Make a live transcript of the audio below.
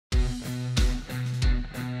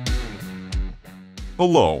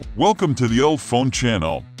Hello, welcome to the UltFone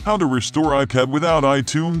channel. How to restore iPad without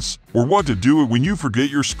iTunes, or what to do when you forget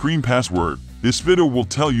your screen password. This video will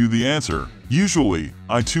tell you the answer. Usually,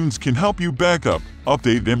 iTunes can help you back up,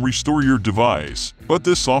 update and restore your device, but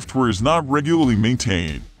this software is not regularly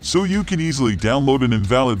maintained, so you can easily download an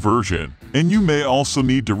invalid version. And you may also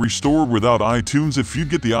need to restore without iTunes if you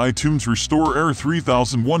get the iTunes Restore Error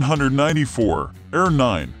 3194, Error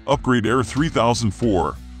 9, Upgrade Error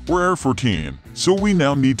 3004, or Error 14. So we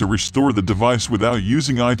now need to restore the device without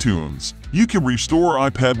using iTunes. You can restore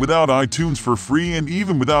iPad without iTunes for free and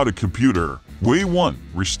even without a computer. Way 1.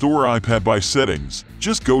 Restore iPad by Settings.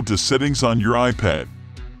 Just go to Settings on your iPad.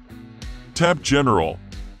 Tap General.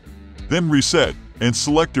 Then Reset, and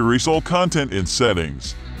select Erase all content in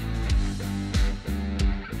Settings.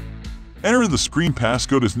 Enter the screen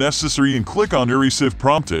passcode as necessary and click on Erase if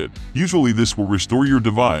prompted. Usually this will restore your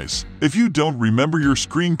device. If you don't remember your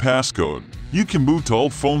screen passcode, you can move to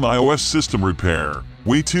UltFone iOS System Repair.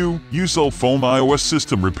 Way 2. Use UltFone iOS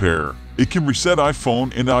System Repair. It can reset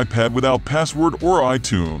iPhone and iPad without password or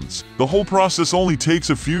iTunes. The whole process only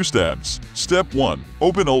takes a few steps. Step 1.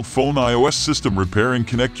 Open UltFone iOS System Repair and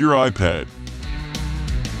connect your iPad.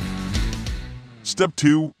 Step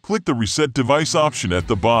 2. Click the Reset Device option at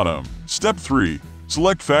the bottom. Step 3.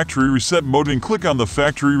 Select Factory Reset Mode and click on the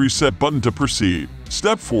Factory Reset button to proceed.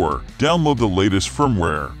 Step 4. Download the latest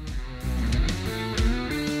firmware.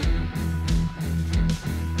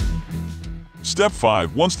 Step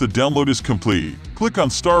 5. Once the download is complete, click on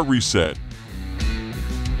Start Reset.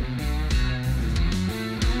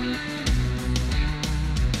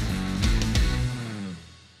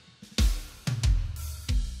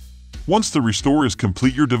 Once the restore is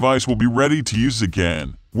complete, your device will be ready to use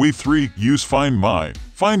again. Way 3. Use Find My.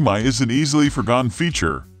 Find My is an easily forgotten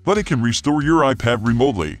feature, but it can restore your iPad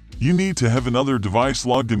remotely. You need to have another device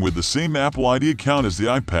logged in with the same Apple ID account as the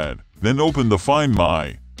iPad. Then open the Find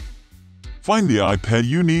My. Find the iPad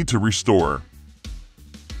you need to restore.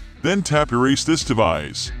 Then tap Erase this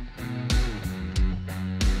device.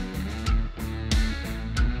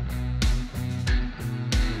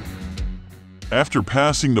 After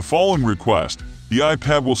passing the following request, the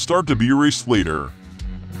iPad will start to be erased later.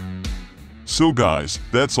 So guys,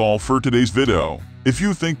 that's all for today's video. If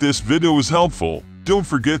you think this video is helpful, don't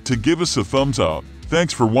forget to give us a thumbs up.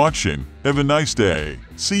 Thanks for watching. Have a nice day.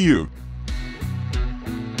 See you.